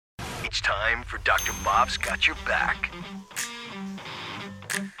It's time for Dr. Bob's Got Your Back.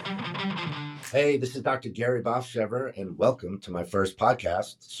 Hey, this is Dr. Gary Bofshever, and welcome to my first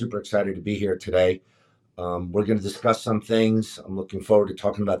podcast. Super excited to be here today. We're going to discuss some things. I'm looking forward to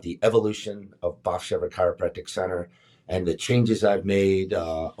talking about the evolution of Bofshever Chiropractic Center and the changes I've made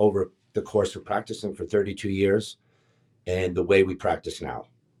over the course of practicing for 32 years and the way we practice now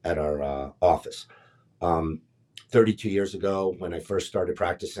at our office. 32 years ago, when I first started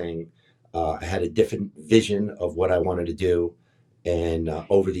practicing, I had a different vision of what I wanted to do. And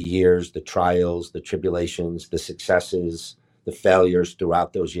over the years, the trials, the tribulations, the successes, the failures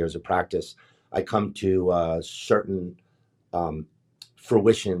throughout those years of practice, I come to certain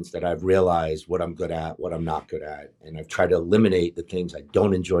fruitions that I've realized what I'm good at, what I'm not good at. And I've tried to eliminate the things I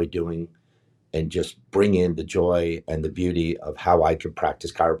don't enjoy doing and just bring in the joy and the beauty of how I could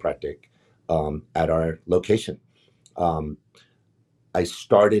practice chiropractic at our location. I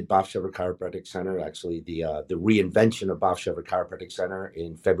started Bofshever Chiropractic Center, actually the reinvention of Bofshever Chiropractic Center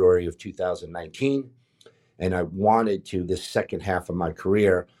in February of 2019. And I wanted to, this second half of my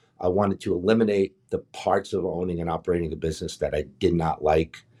career, I wanted to eliminate the parts of owning and operating a business that I did not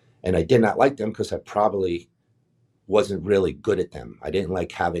like. And I did not like them because I probably wasn't really good at them. I didn't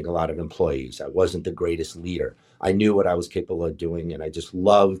like having a lot of employees. I wasn't the greatest leader. I knew what I was capable of doing, and I just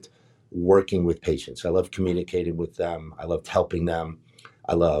loved working with patients. I loved communicating with them. I loved helping them.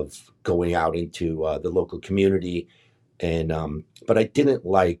 I love going out into the local community. And but I didn't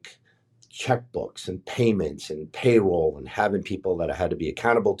like checkbooks and payments and payroll and having people that I had to be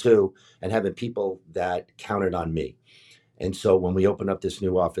accountable to and having people that counted on me. And so when we opened up this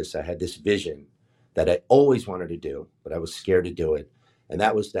new office, I had this vision that I always wanted to do, but I was scared to do it. And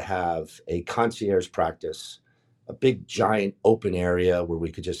that was to have a concierge practice, a big giant open area where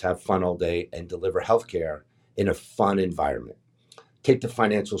we could just have fun all day and deliver healthcare in a fun environment. Take the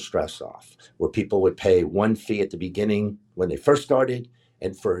financial stress off, where people would pay one fee at the beginning when they first started,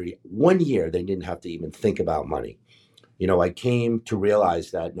 and for 1 year, they didn't have to even think about money. You know, I came to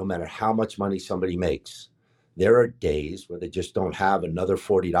realize that no matter how much money somebody makes, there are days where they just don't have another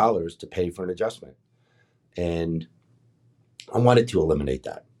 $40 to pay for an adjustment. And I wanted to eliminate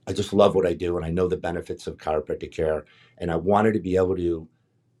that. I just love what I do, and I know the benefits of chiropractic care, and I wanted to be able to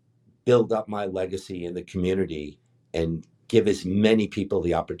build up my legacy in the community and give as many people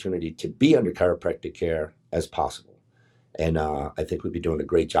the opportunity to be under chiropractic care as possible. And I think we've been doing a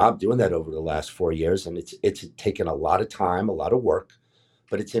great job doing that over the last 4 years. And it's taken a lot of time, a lot of work,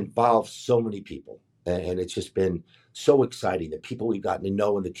 but it's involved so many people. And it's just been so exciting, the people we've gotten to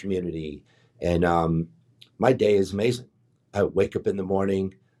know in the community. And my day is amazing. I wake up in the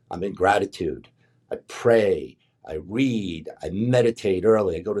morning, I'm in gratitude. I pray, I read, I meditate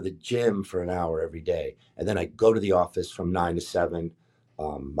early. I go to the gym for an hour every day. And then I go to the office from 9 to 7.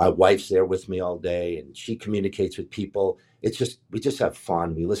 My wife's there with me all day, and she communicates with people. We just have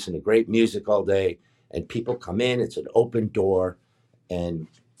fun. We listen to great music all day, and people come in. It's an open door, and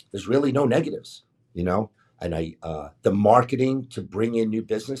there's really no negatives, you know. And the marketing to bring in new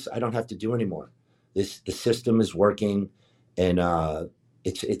business, I don't have to do anymore. The system is working, and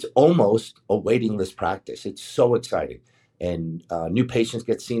it's almost a waiting list practice. It's so exciting, and new patients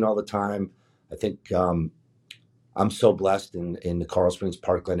get seen all the time. I think I'm so blessed in the Coral Springs,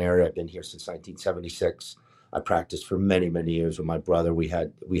 Parkland area. I've been here since 1976. I practiced for many, many years with my brother. We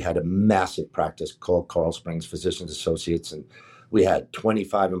had a massive practice called Coral Springs Physicians Associates, and we had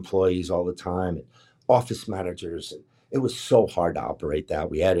 25 employees all the time and office managers. And it was so hard to operate that.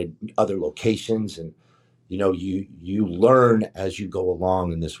 We added other locations, and you know, you learn as you go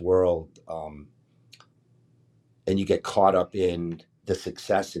along in this world, and you get caught up in the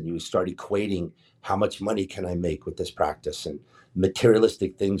success, and you start equating how much money can I make with this practice, and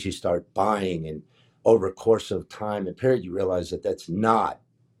materialistic things you start buying. And over a course of time and period, you realize that that's not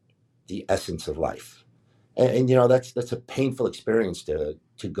the essence of life. And you know, that's a painful experience to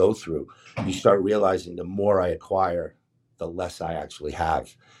go through. You start realizing the more I acquire, the less I actually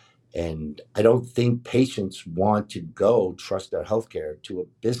have. And I don't think patients want to go trust their healthcare to a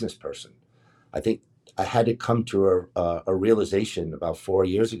business person. I think I had to come to a realization about 4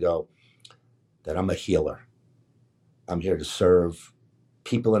 years ago that I'm a healer. I'm here to serve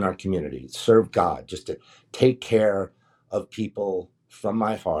people in our community, serve God, just to take care of people from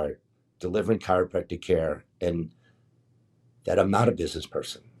my heart, delivering chiropractic care, and that I'm not a business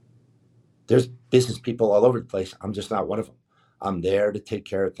person. There's business people all over the place. I'm just not one of them. I'm there to take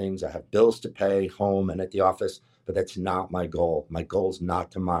care of things. I have bills to pay, home and at the office, but that's not my goal. My goal is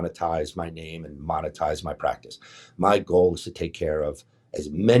not to monetize my name and monetize my practice. My goal is to take care of as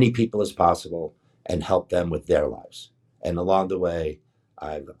many people as possible and help them with their lives. And along the way,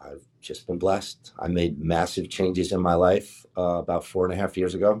 I've just been blessed. I made massive changes in my life about 4.5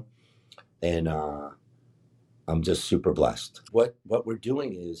 years ago, and I'm just super blessed. What we're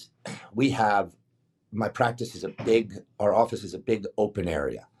doing is we have my practice is our office is a big open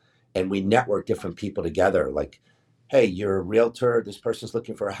area, and we network different people together. Like, hey, you're a realtor, this person's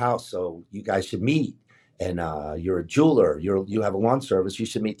looking for a house, so you guys should meet. And you're a jeweler, you have a lawn service, you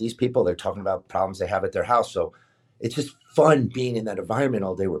should meet these people. They're talking about problems they have at their house. So it's just fun being in that environment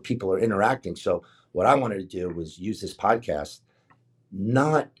all day where people are interacting. So what I wanted to do was use this podcast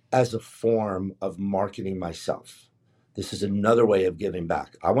not as a form of marketing myself. This is another way of giving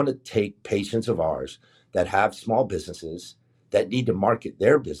back. I want to take patients of ours that have small businesses that need to market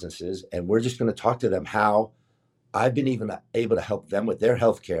their businesses, and we're just going to talk to them how I've been even able to help them with their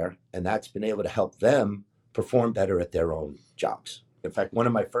healthcare, and that's been able to help them perform better at their own jobs. In fact, one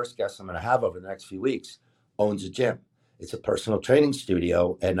of my first guests I'm going to have over the next few weeks owns a gym. It's a personal training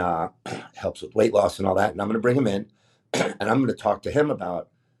studio and helps with weight loss and all that. And I'm going to bring him in and I'm going to talk to him about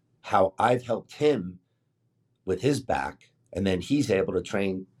how I've helped him with his back. And then he's able to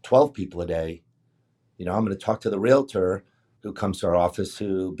train 12 people a day. I'm going to talk to the realtor who comes to our office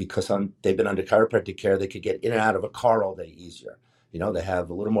who, because they've been under chiropractic care, they could get in and out of a car all day easier. They have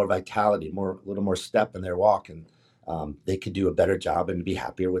a little more vitality, a little more step in their walk, and they could do a better job and be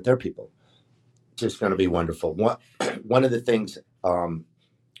happier with their people. It's just going to be wonderful. One of the things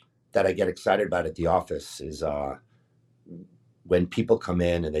that I get excited about at the office is when people come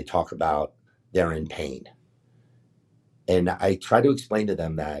in and they talk about they're in pain. And I try to explain to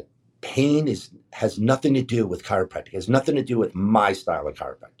them that pain has nothing to do with chiropractic, has nothing to do with my style of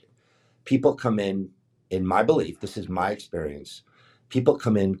chiropractic. People come in my belief, this is my experience, people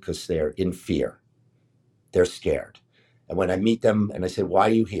come in because they're in fear. They're scared. And when I meet them and I say, why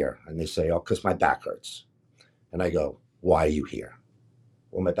are you here? And they say, oh, because my back hurts. And I go, why are you here?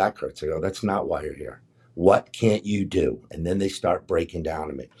 Well, my back hurts. I go, that's not why you're here. What can't you do? And then they start breaking down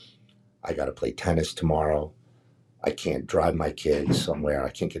to me. I got to play tennis tomorrow. I can't drive my kids somewhere. I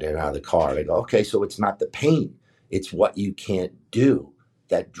can't get in and out of the car. And I go, okay, so it's not the pain. It's what you can't do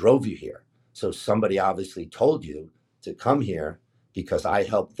that drove you here. So somebody obviously told you to come here because I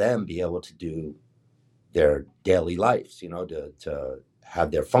helped them be able to do their daily lives, to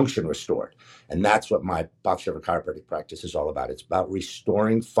have their function restored. And that's what my Bofshever chiropractic practice is all about. It's about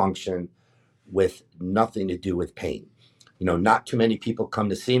restoring function with nothing to do with pain. Not too many people come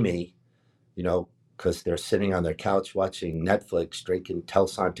to see me, because they're sitting on their couch watching Netflix, drinking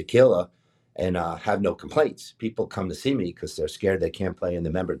Telson tequila, and have no complaints. People come to see me because they're scared they can't play in the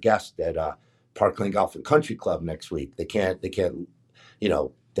member guest at Parkland Golf and Country Club next week. They can't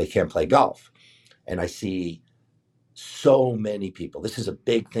play golf. And I see so many people. This is a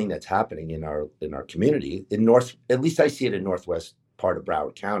big thing that's happening in our community. At least I see it in northwest part of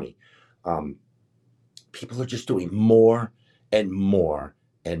Broward County. People are just doing more and more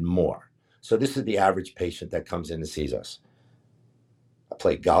and more. So this is the average patient that comes in and sees us. I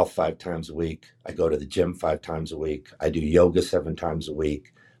play golf 5 times a week. I go to the gym 5 times a week. I do yoga 7 times a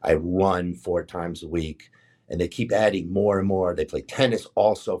week. I run 4 times a week. And they keep adding more and more. They play tennis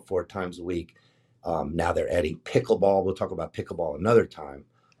also 4 times a week. Now they're adding pickleball. We'll talk about pickleball another time.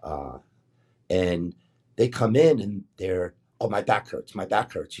 And they come in and they're, oh, my back hurts. My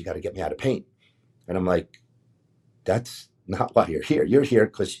back hurts. You got to get me out of pain. And I'm like, that's not why you're here. You're here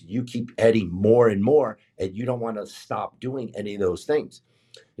because you keep adding more and more, and you don't want to stop doing any of those things.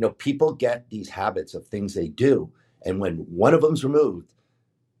 People get these habits of things they do. And when one of them's removed,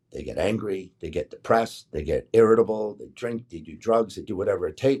 they get angry, they get depressed, they get irritable, they drink, they do drugs, they do whatever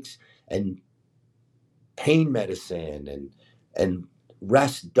it takes. And pain medicine and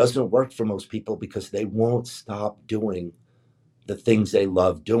rest doesn't work for most people because they won't stop doing the things they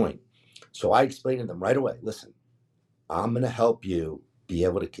love doing. So I explain to them right away, listen, I'm going to help you be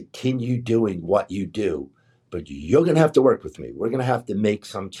able to continue doing what you do, but you're going to have to work with me. We're going to have to make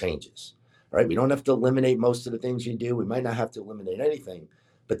some changes, right? We don't have to eliminate most of the things you do. We might not have to eliminate anything,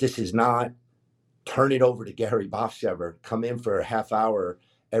 but this is not turn it over to Gary Bofshever, come in for a half hour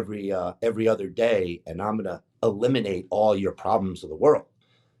every other day, and I'm going to eliminate all your problems of the world.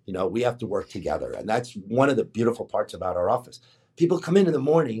 We have to work together. And that's one of the beautiful parts about our office. People come in the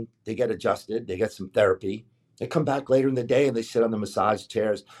morning, they get adjusted, they get some therapy. They come back later in the day and they sit on the massage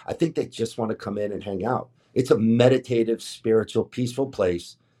chairs. I think they just want to come in and hang out. It's a meditative, spiritual, peaceful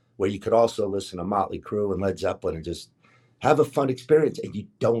place where you could also listen to Motley Crue and Led Zeppelin and just have a fun experience. And you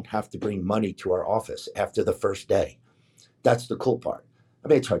don't have to bring money to our office after the first day. That's the cool part. I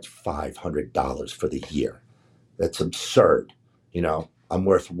may charge $500 for the year. That's absurd. I'm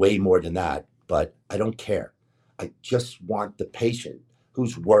worth way more than that, but I don't care. I just want the patient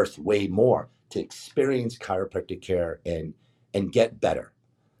who's worth way more to experience chiropractic care and get better.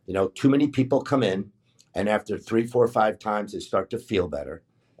 Too many people come in, and after 3, 4, 5 times, they start to feel better,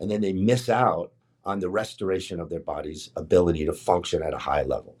 and then they miss out on the restoration of their body's ability to function at a high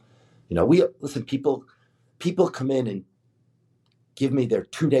level. People come in and give me their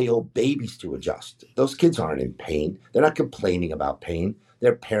 2-day-old babies to adjust. Those kids aren't in pain. They're not complaining about pain.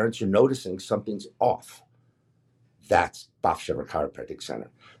 Their parents are noticing something's off. That's Bofshever Chiropractic Center.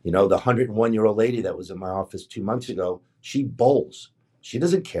 The 101-year-old lady that was in my office 2 months ago, she bowls. She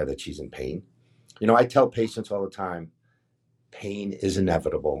doesn't care that she's in pain. I tell patients all the time, pain is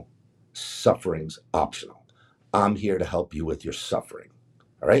inevitable. Suffering's optional. I'm here to help you with your suffering.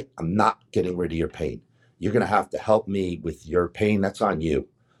 All right? I'm not getting rid of your pain. You're going to have to help me with your pain. That's on you.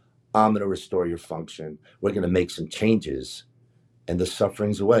 I'm going to restore your function. We're going to make some changes, and the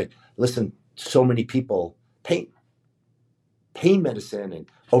suffering's away. Listen, so many people, pain medicine and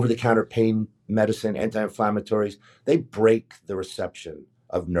over-the-counter pain medicine, anti-inflammatories, they break the reception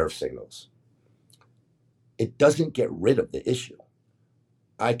of nerve signals. It doesn't get rid of the issue.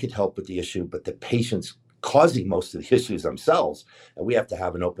 I could help with the issue, but the patient's causing most of the issues themselves, and we have to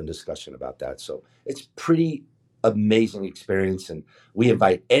have an open discussion about that. So it's pretty amazing experience, and we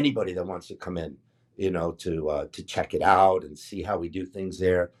invite anybody that wants to come in, to check it out and see how we do things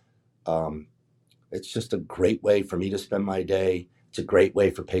there. It's just a great way for me to spend my day. It's a great way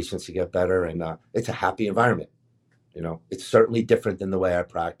for patients to get better, and it's a happy environment. It's certainly different than the way I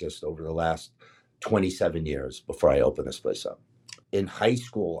practiced over the last 27 years before I opened this place up. In high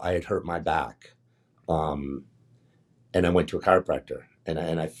school, I had hurt my back, and I went to a chiropractor, and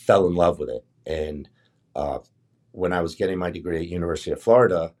I fell in love with it. And when I was getting my degree at University of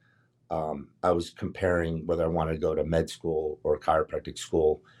Florida, I was comparing whether I wanted to go to med school or chiropractic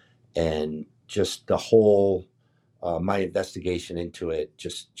school, and just the whole my investigation into it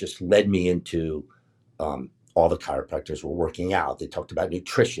just led me into all the chiropractors were working out. They talked about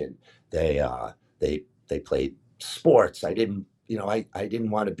nutrition. They played sports. I didn't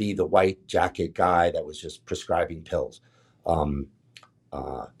want to be the white jacket guy that was just prescribing pills.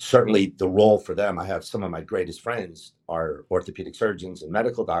 Certainly the role for them, I have some of my greatest friends are orthopedic surgeons and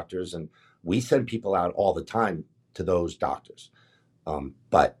medical doctors, and we send people out all the time to those doctors.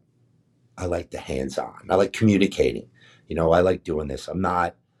 But I like the hands-on. I like communicating. I like doing this. I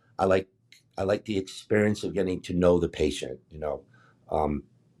like the experience of getting to know the patient,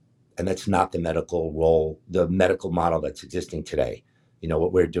 and that's not the medical role, the medical model that's existing today.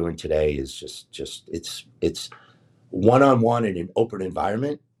 What we're doing today is just it's one-on-one in an open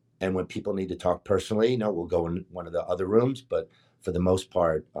environment. And when people need to talk personally, we'll go in one of the other rooms. But for the most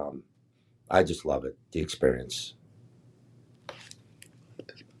part, I just love it, the experience.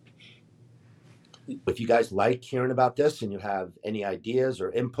 If you guys like hearing about this and you have any ideas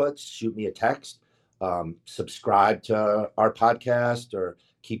or inputs, shoot me a text. Subscribe to our podcast or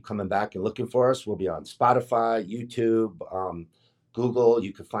keep coming back and looking for us. We'll be on Spotify, YouTube, Google.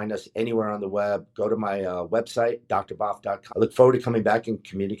 You can find us anywhere on the web. Go to my website, drboff.com. I look forward to coming back and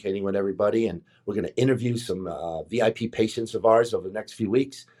communicating with everybody. And we're going to interview some VIP patients of ours over the next few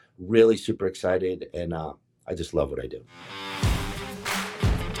weeks. Really super excited. And I just love what I do.